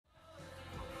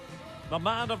the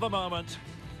man of the moment.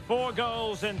 4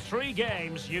 goals in 3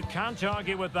 games, you can't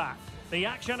argue with that. The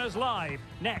action is live,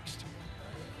 next.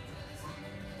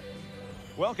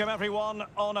 Welcome everyone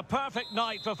on a perfect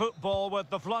night for football with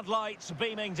the floodlights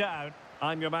beaming down.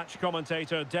 I'm your match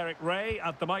commentator Derek Ray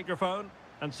at the microphone,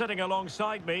 and sitting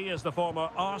alongside me is the former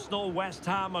Arsenal, West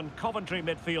Ham and Coventry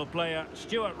midfield player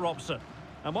Stuart Robson.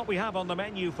 And what we have on the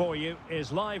menu for you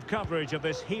is live coverage of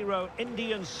this Hero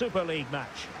Indian Super League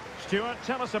match. Stuart,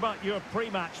 tell us about your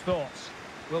pre-match thoughts.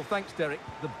 Well, thanks, Derek.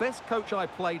 The best coach I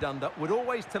played under would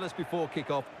always tell us before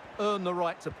kick-off, earn the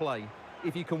right to play.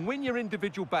 If you can win your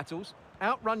individual battles,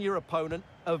 outrun your opponent,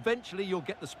 eventually you'll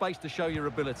get the space to show your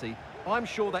ability. I'm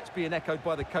sure that's being echoed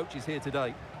by the coaches here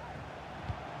today.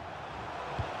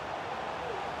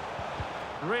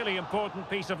 Really important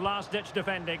piece of last-ditch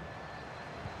defending.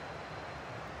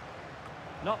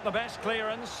 Not the best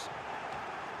clearance.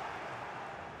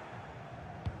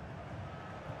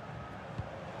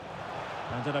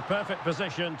 And in a perfect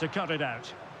position to cut it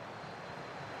out.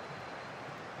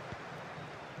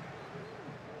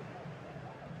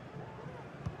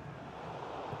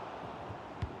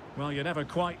 Well, you never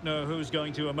quite know who's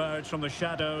going to emerge from the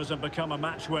shadows and become a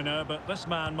match winner, but this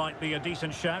man might be a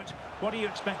decent shout. What are you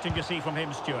expecting to see from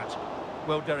him, Stuart?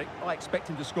 Well, Derek, I expect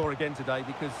him to score again today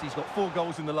because he's got 4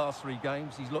 goals in the last 3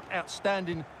 games. He's looked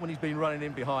outstanding when he's been running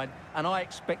in behind, and I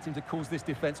expect him to cause this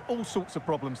defence all sorts of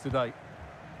problems today.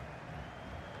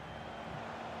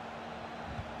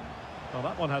 Well,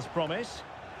 that one has promise.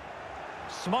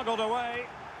 Smuggled away.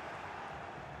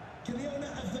 To the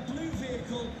owner of the blue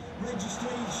vehicle,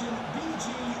 registration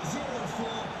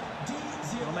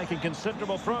BG04D0. Well, making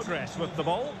considerable progress with the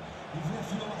ball. You've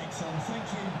left your lights on, thank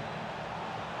you.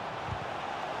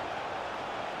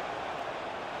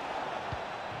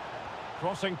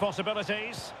 Crossing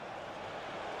possibilities.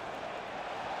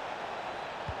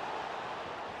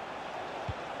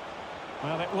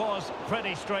 Well, it was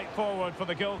pretty straightforward for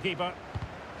the goalkeeper.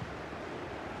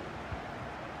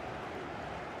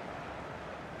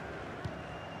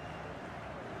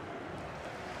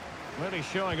 Really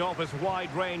showing off his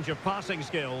wide range of passing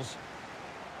skills.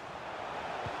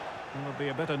 He would be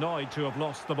a bit annoyed to have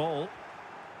lost the ball.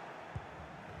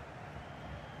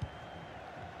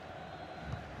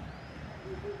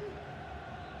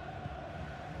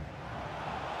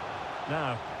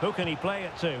 Now, who can he play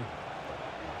it to?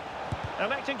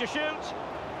 Electing to shoot.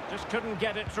 Just couldn't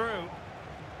get it through.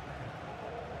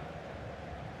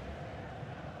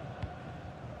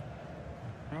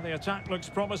 Well, the attack looks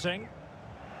promising.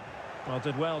 Well,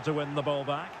 did well to win the ball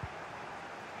back.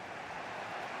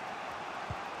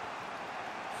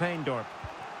 Feindorp.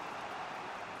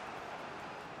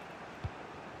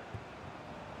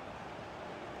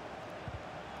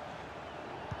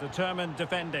 Determined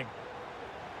defending.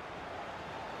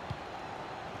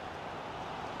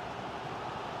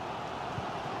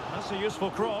 That's a useful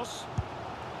cross.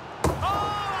 Oh,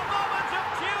 a moment of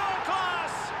pure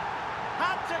class!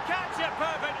 Had to catch it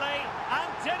perfectly, and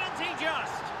didn't he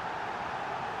just?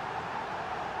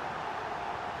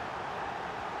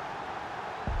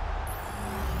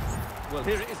 Well,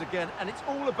 here it is again, and it's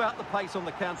all about the pace on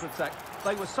the counter-attack.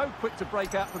 They were so quick to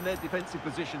break out from their defensive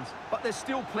positions, but there's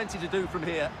still plenty to do from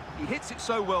here. He hits it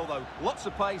so well, though. Lots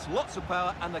of pace, lots of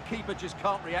power, and the keeper just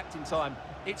can't react in time.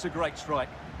 It's a great strike.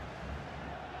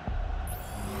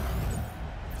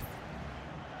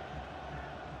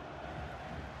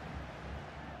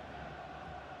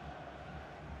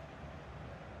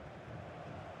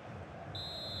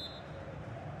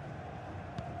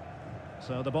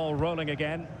 So the ball rolling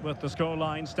again with the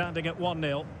scoreline standing at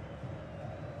 1-0.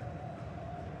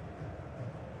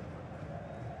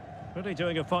 Really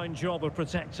doing a fine job of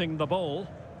protecting the ball.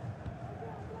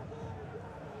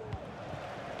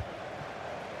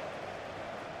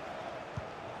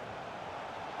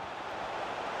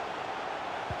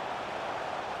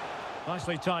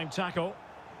 Nicely timed tackle.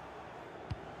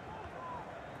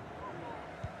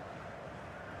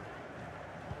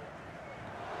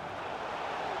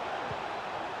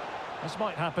 This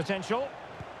might have potential.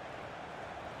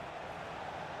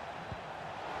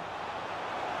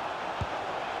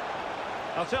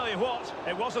 I'll tell you what,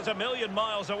 it wasn't a million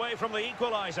miles away from the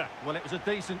equaliser. Well, it was a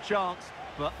decent chance,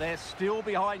 but they're still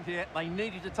behind here. They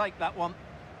needed to take that one.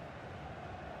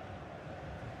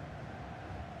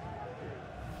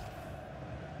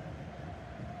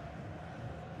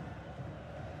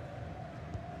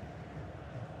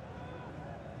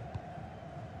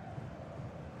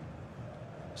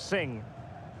 Singh.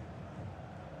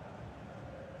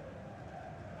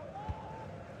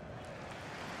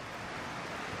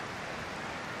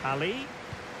 Ali.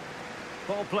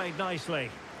 Ball played nicely.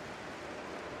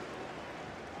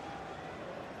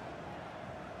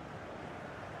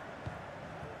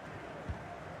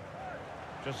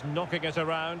 Just knocking it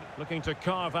around, looking to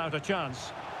carve out a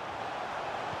chance.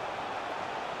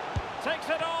 Takes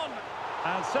it on!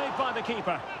 And saved by the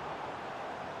keeper.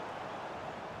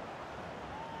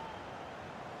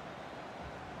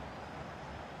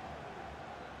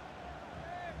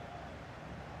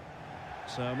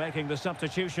 So making the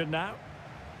substitution now.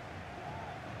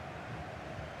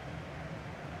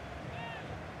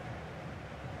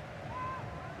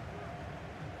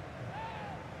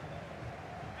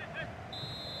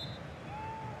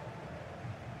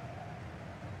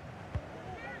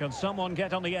 Can someone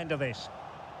get on the end of this?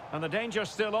 And the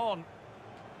danger's still on.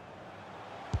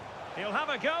 He'll have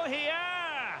a go here!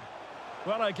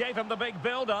 Well, I gave him the big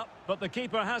build-up, but the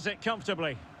keeper has it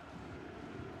comfortably.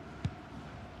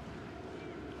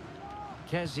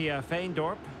 Kezia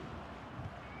Feindorp.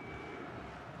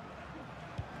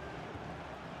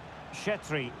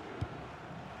 Chetri.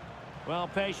 Well,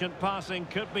 patient passing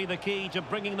could be the key to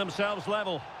bringing themselves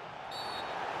level.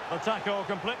 The tackle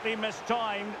completely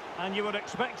mistimed, and you would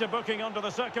expect a booking under the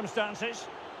circumstances.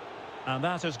 And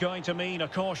that is going to mean a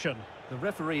caution. The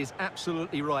referee is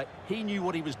absolutely right. He knew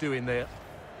what he was doing there.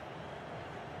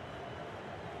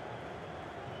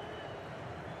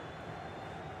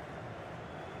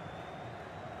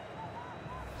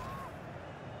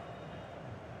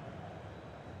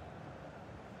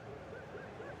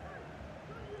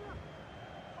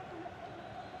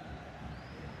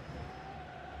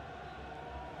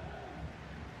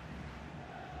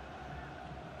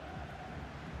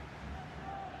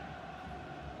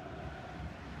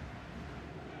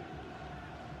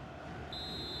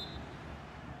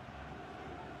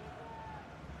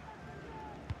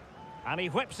 And he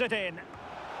whips it in.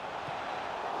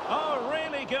 Oh,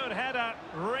 really good header.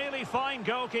 Really fine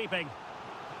goalkeeping.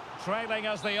 Trailing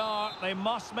as they are, they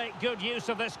must make good use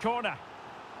of this corner.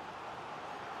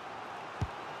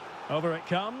 Over it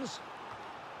comes.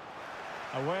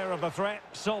 Aware of the threat,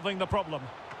 solving the problem.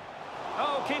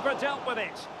 Oh, keeper dealt with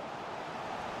it.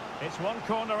 It's one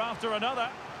corner after another.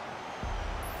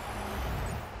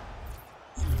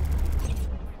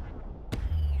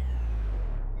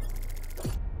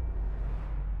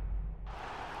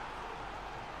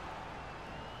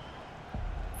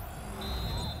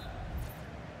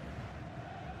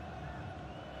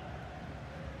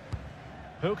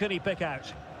 Who can he pick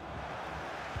out?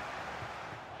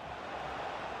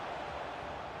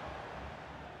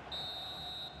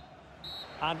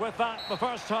 And with that, the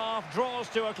first half draws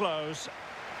to a close.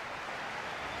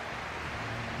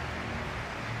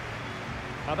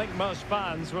 I think most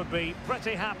fans would be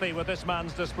pretty happy with this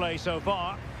man's display so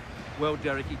far. Well,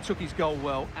 Derek, he took his goal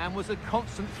well and was a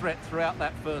constant threat throughout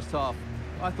that first half.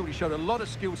 I thought he showed a lot of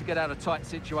skill to get out of tight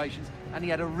situations, and he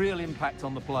had a real impact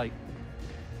on the play.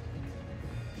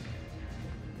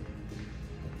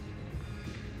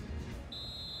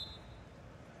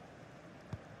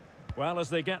 Well, as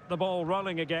they get the ball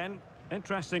rolling again,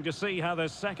 interesting to see how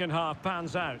this second half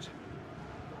pans out.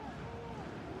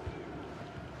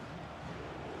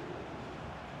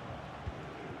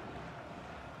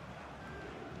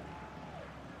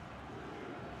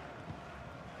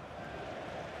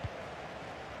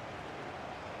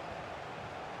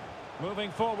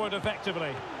 Moving forward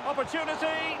effectively.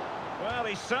 Opportunity! Well,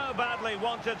 he so badly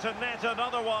wanted to net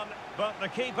another one, but the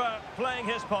keeper playing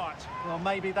his part. Well,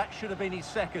 maybe that should have been his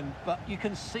second, but you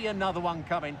can see another one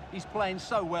coming. He's playing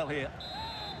so well here.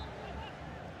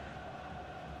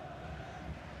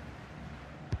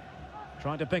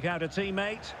 Trying to pick out a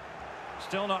teammate.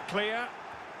 Still not clear.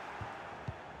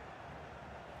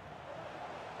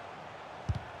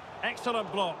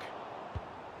 Excellent block.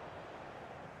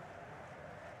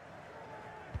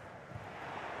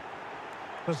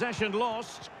 Possession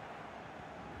lost.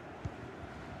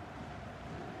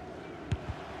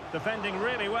 Defending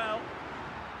really well.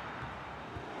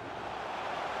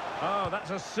 Oh,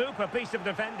 that's a super piece of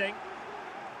defending.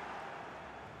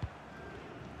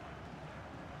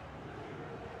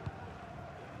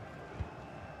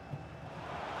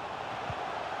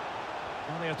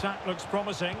 Well, the attack looks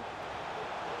promising.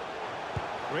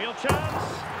 Real chance.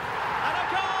 And a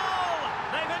goal!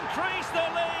 They've increased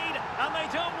their lead, and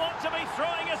they don't want to be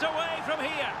throwing it away from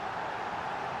here.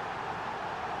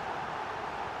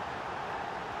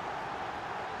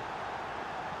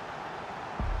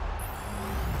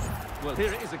 Well,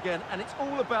 here it is again, and it's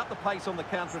all about the pace on the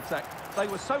counter-attack. They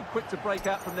were so quick to break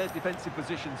out from their defensive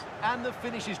positions, and the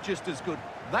finish is just as good.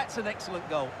 That's an excellent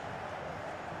goal.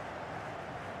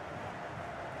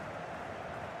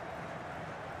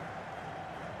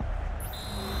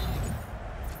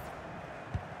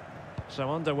 So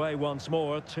underway once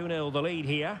more, 2-0 the lead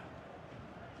here.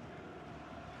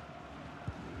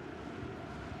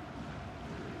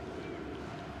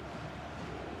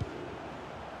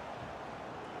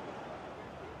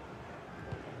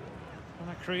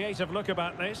 Creative look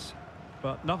about this,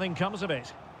 but nothing comes of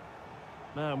it.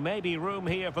 Now, maybe room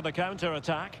here for the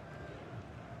counter-attack.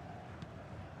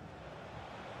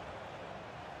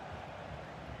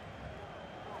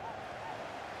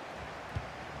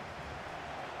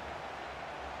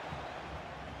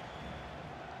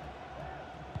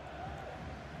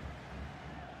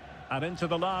 And into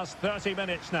the last 30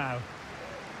 minutes now.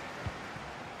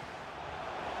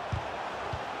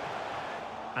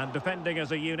 And defending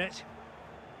as a unit.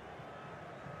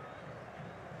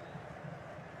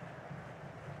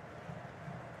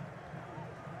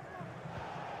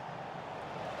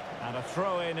 And a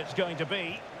throw-in it's going to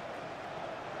be.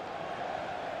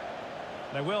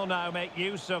 They will now make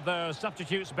use of their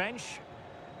substitutes bench.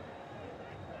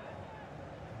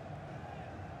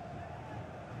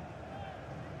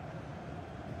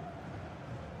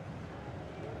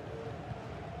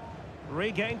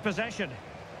 Regained possession.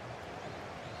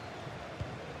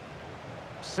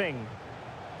 Singh.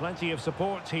 Plenty of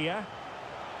support here.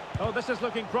 Oh, this is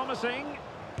looking promising.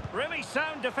 Really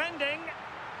sound defending.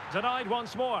 Denied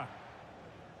once more.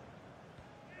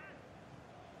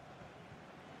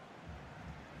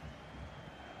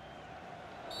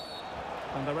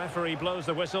 And the referee blows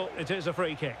the whistle. It is a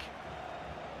free kick.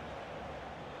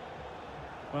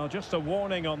 Well, just a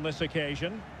warning on this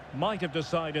occasion. Might have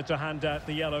decided to hand out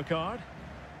the yellow card.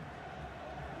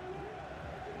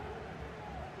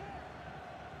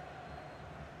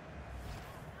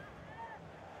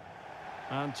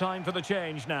 And time for the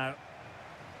change now.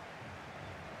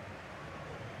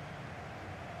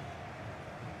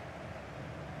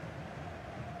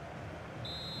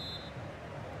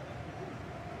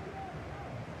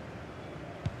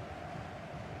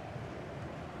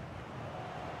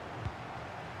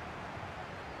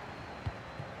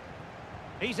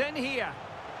 He's in here.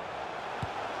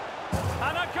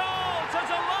 And a goal to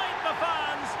delight the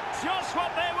fans. Just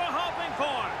what they were hoping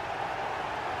for.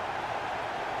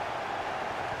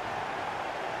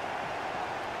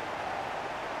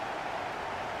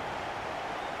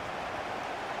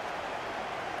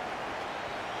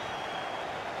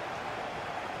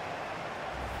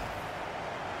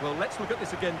 Well, let's look at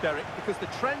this again, Derek, because the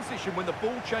transition when the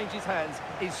ball changes hands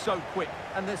is so quick.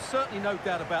 And there's certainly no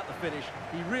doubt about the finish.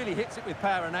 He really hits it with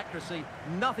power and accuracy.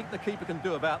 Nothing the keeper can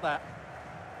do about that.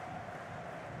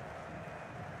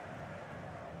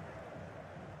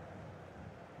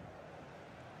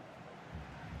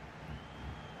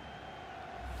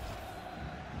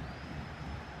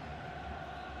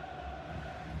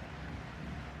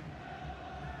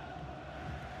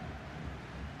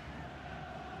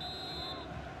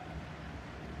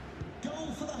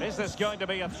 Is this going to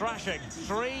be a thrashing?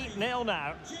 3-0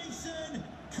 now. Jason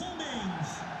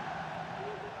Cummings.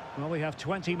 Well, we have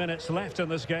 20 minutes left in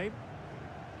this game.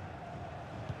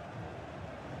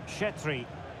 Chetri.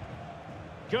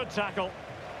 Good tackle.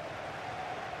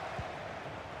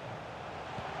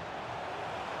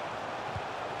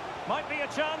 Might be a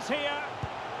chance here.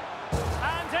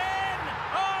 And in!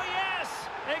 Oh, yes!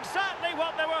 Exactly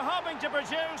what they were hoping to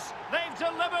produce. They've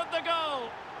delivered the goal.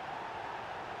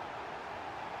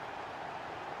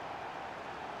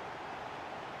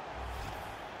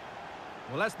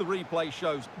 Well, as the replay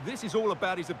shows, this is all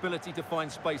about his ability to find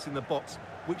space in the box,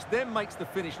 which then makes the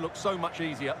finish look so much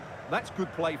easier. That's good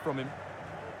play from him.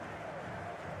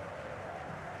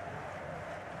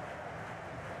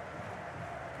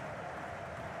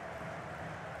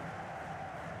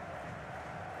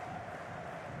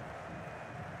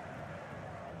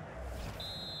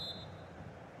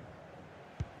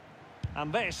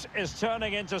 And this is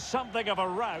turning into something of a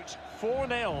rout.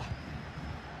 4-0.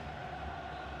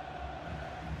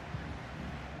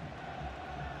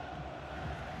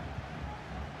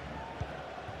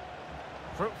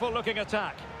 Fruitful looking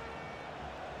attack.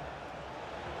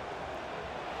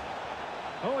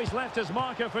 Oh, he's left his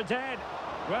marker for dead.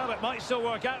 Well, it might still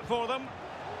work out for them.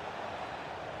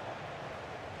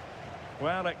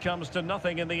 Well, it comes to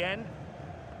nothing in the end.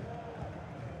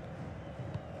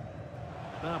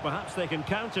 Now, perhaps they can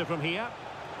counter from here.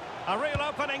 A real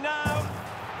opening now.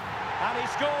 And he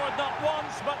scored not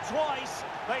once, but twice.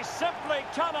 They simply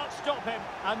cannot stop him.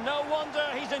 And no wonder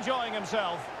he's enjoying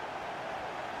himself.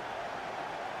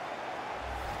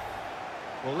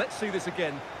 Well, let's see this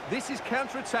again. This is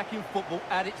counter-attacking football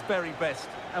at its very best.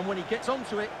 And when he gets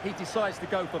onto it, he decides to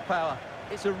go for power.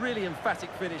 It's a really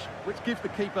emphatic finish, which gives the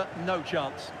keeper no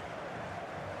chance.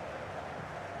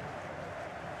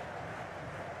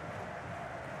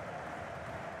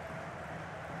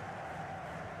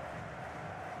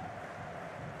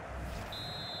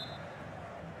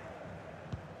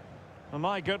 Oh,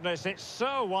 my goodness, it's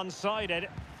so one-sided.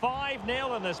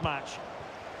 5-0 in this match.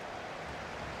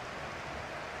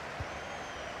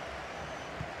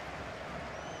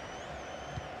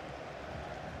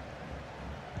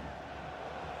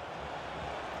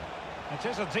 It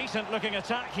is a decent-looking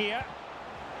attack here.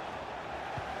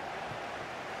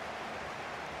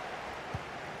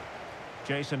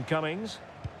 Jason Cummings.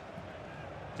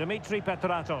 Dimitri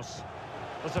Petratos.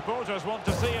 The supporters want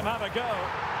to see him have a go.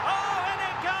 Oh, and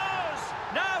it goes!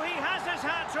 Now he has his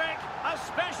hat-trick. A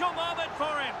special moment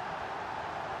for him.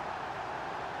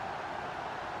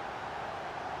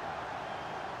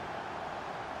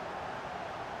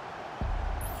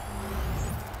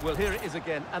 Well, here it is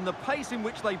again, and the pace in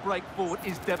which they break forward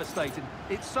is devastating.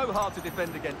 It's so hard to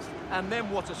defend against, and then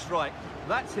what a strike.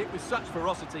 That's hit with such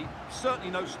ferocity,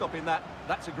 certainly no stopping that.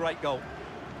 That's a great goal.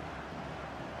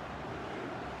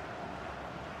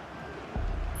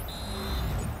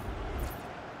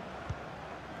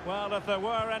 Well, if there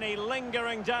were any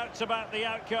lingering doubts about the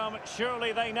outcome,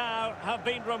 surely they now have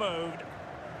been removed.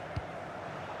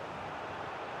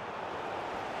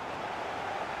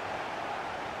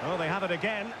 Oh, they have it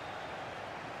again.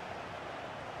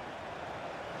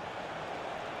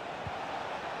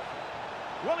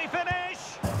 Will he finish?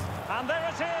 And there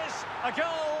it is, a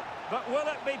goal. But will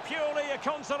it be purely a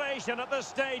consolation at this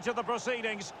stage of the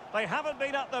proceedings? They haven't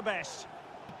been at their best.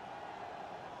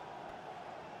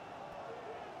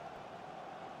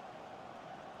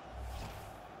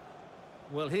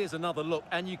 Well, here's another look,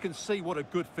 and you can see what a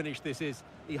good finish this is.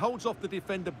 He holds off the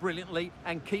defender brilliantly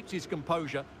and keeps his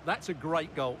composure. That's a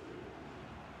great goal.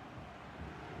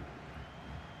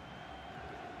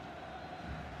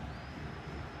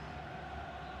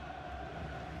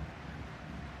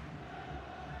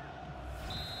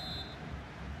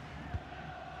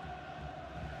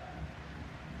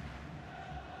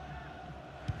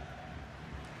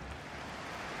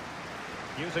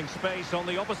 Using space on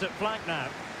the opposite flank now.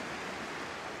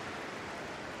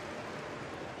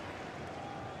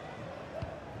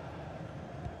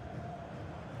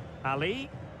 Ali.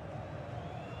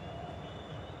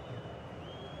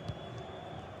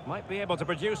 Might be able to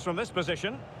produce from this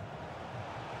position.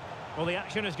 Well, the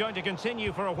action is going to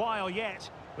continue for a while yet.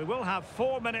 We will have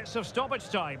 4 minutes of stoppage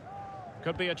time.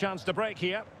 Could be a chance to break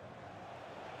here.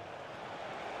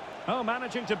 Oh,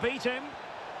 managing to beat him.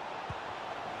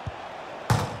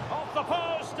 Off the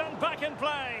post and back in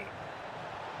play.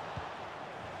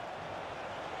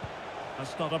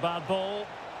 That's not a bad ball.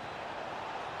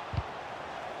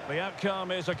 The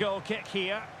outcome is a goal kick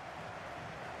here.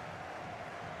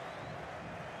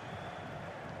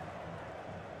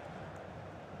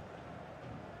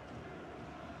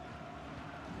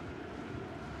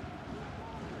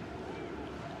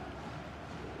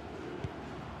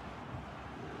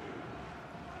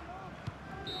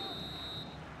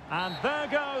 And there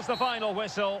goes the final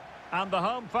whistle. And the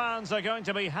home fans are going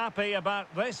to be happy about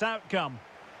this outcome.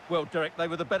 Well, Derek, they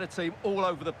were the better team all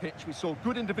over the pitch. We saw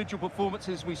good individual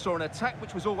performances. We saw an attack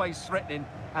which was always threatening,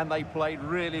 and they played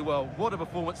really well. What a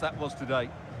performance that was today.